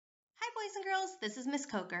Hi boys and girls, this is Miss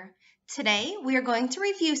Coker. Today we are going to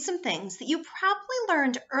review some things that you probably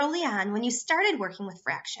learned early on when you started working with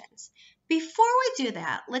fractions. Before we do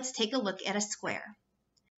that, let's take a look at a square.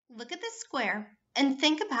 Look at this square and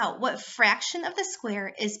think about what fraction of the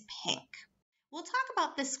square is pink. We'll talk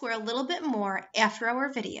about this square a little bit more after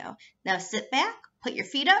our video. Now sit back, put your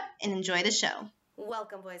feet up, and enjoy the show.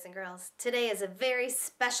 Welcome boys and girls. Today is a very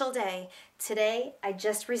special day. Today I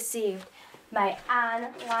just received my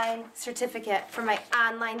online certificate for my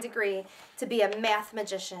online degree to be a math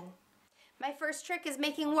magician. My first trick is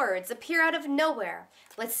making words appear out of nowhere.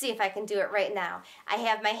 Let's see if I can do it right now. I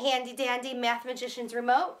have my handy dandy Math Magician's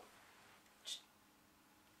remote.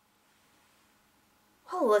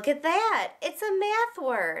 Oh, look at that. It's a math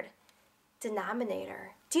word.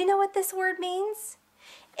 Denominator. Do you know what this word means?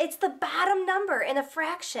 It's the bottom number in a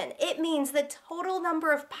fraction. It means the total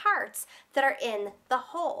number of parts that are in the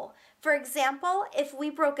whole. For example, if we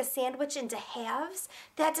broke a sandwich into halves,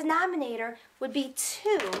 that denominator would be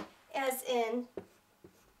 2, as in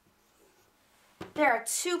there are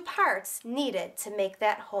 2 parts needed to make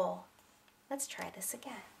that whole. Let's try this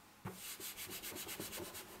again.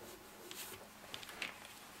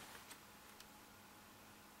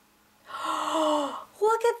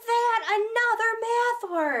 Look at that, another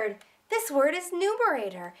math word. This word is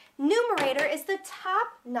numerator. Numerator is the top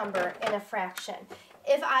number in a fraction.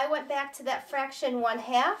 If I went back to that fraction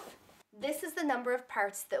 1/2, this is the number of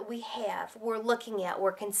parts that we have, we're looking at,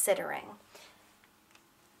 we're considering.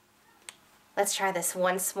 Let's try this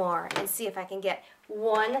once more and see if I can get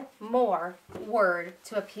one more word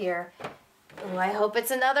to appear. Oh, I hope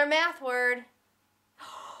it's another math word.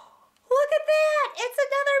 Look at that! It's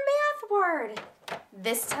another math word!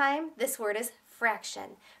 This time, this word is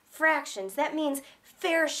fraction. Fractions, that means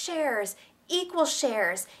fair shares,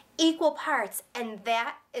 equal parts, and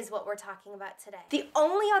that is what we're talking about today. The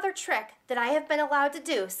only other trick that I have been allowed to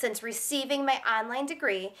do since receiving my online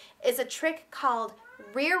degree is a trick called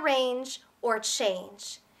rearrange or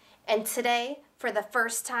change. And today, for the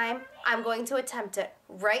first time, I'm going to attempt it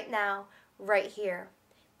right now, right here.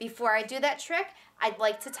 Before I do that trick, I'd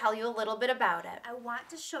like to tell you a little bit about it. I want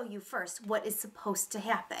to show you first what is supposed to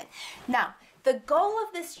happen. Now, the goal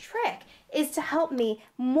of this trick is to help me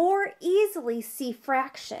more easily see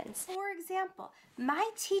fractions. For example, my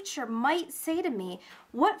teacher might say to me,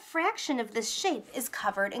 what fraction of this shape is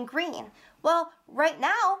covered in green? Well, right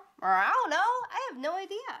now, I don't know, I have no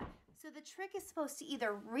idea. So the trick is supposed to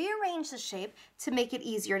either rearrange the shape to make it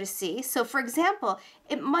easier to see. So for example,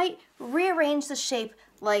 it might rearrange the shape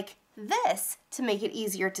like this to make it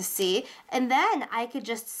easier to see, and then I could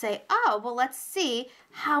just say, oh, well, let's see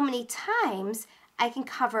how many times I can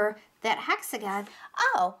cover that hexagon.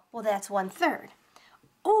 Oh, well, that's 1/3.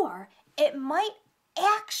 Or it might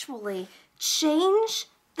actually change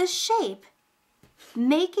the shape,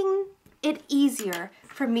 making it easier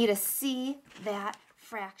for me to see that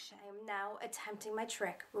fraction. I am now attempting my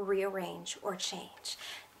trick, rearrange or change.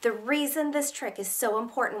 The reason this trick is so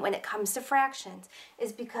important when it comes to fractions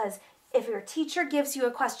is because if your teacher gives you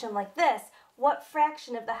a question like this, what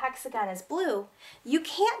fraction of the hexagon is blue, you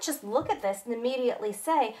can't just look at this and immediately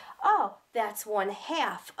say, oh, that's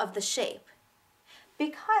 1/2 of the shape.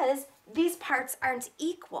 Because these parts aren't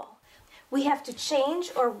equal. We have to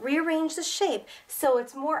change or rearrange the shape so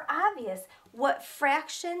it's more obvious what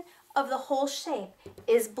fraction of the whole shape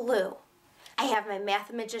is blue. I have my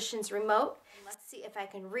Math Magician's remote. Let's see if I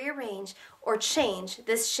can rearrange or change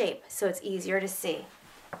this shape so it's easier to see.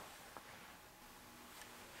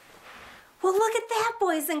 Well, look at that,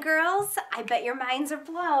 boys and girls. I bet your minds are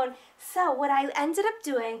blown. So what I ended up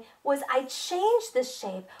doing was I changed the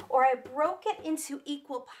shape, or I broke it into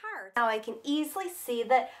equal parts. Now I can easily see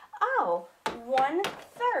that, oh,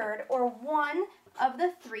 1/3 or 1 of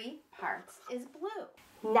the 3 parts is blue.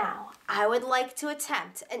 Now, I would like to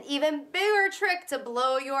attempt an even bigger trick to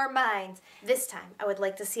blow your mind. This time, I would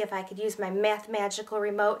like to see if I could use my Math Magical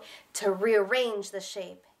remote to rearrange the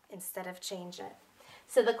shape instead of change it.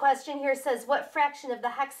 So the question here says, what fraction of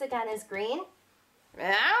the hexagon is green?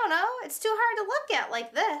 I don't know. It's too hard to look at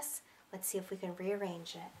like this. Let's see if we can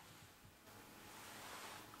rearrange it.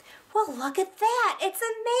 Well, look at that. It's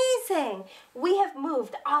amazing. We have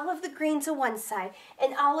moved all of the green to one side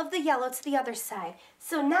and all of the yellow to the other side.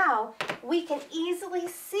 So now we can easily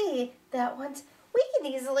see that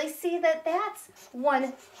that's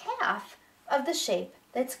 1/2 of the shape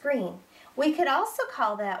that's green. We could also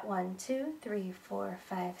call that 1, 2, 3, 4,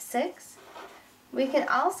 5, 6. We can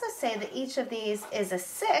also say that each of these is a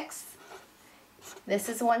 6. This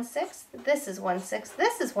is 1/6. This is 1/6.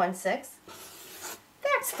 This is 1/6.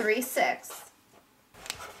 That's 3/6.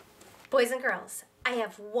 Boys and girls, I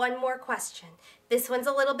have one more question. This one's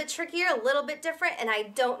a little bit trickier, a little bit different, and I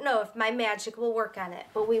don't know if my magic will work on it,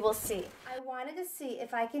 but we will see. I wanted to see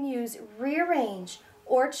if I can use rearrange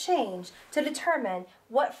or change to determine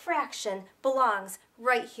what fraction belongs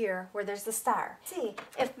right here where there's the star. See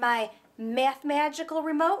if my math magical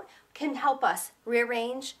remote can help us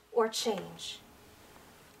rearrange or change.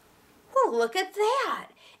 Well, look at that.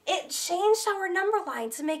 It changed our number line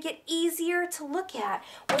to make it easier to look at.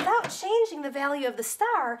 Without changing the value of the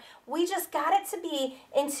star, we just got it to be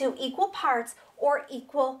into equal parts or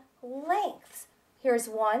equal lengths. Here's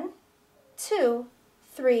 1, 2,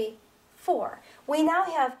 3, 4. We now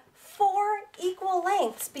have 4 equal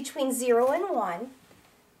lengths between 0 and 1.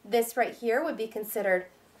 This right here would be considered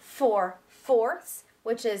 4/4,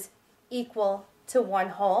 which is equal to 1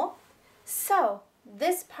 whole. So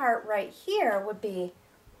this part right here would be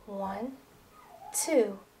 1,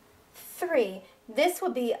 2, 3. This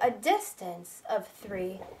would be a distance of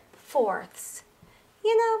 3/4.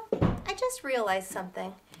 You know, I just realized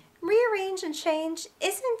something. Rearrange and change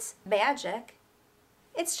isn't magic.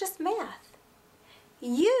 It's just math.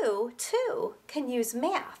 You, too, can use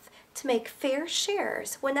math to make fair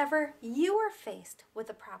shares whenever you are faced with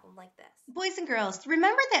a problem like this. Boys and girls,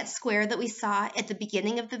 remember that square that we saw at the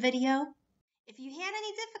beginning of the video? If you had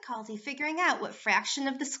any difficulty figuring out what fraction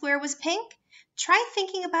of the square was pink, try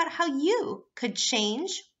thinking about how you could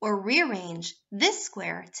change or rearrange this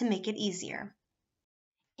square to make it easier.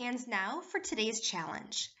 And now for today's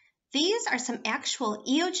challenge. These are some actual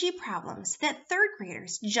EOG problems that third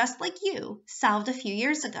graders just like you solved a few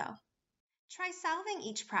years ago. Try solving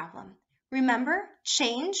each problem. Remember,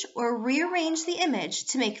 change or rearrange the image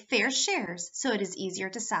to make fair shares so it is easier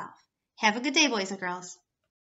to solve. Have a good day, boys and girls.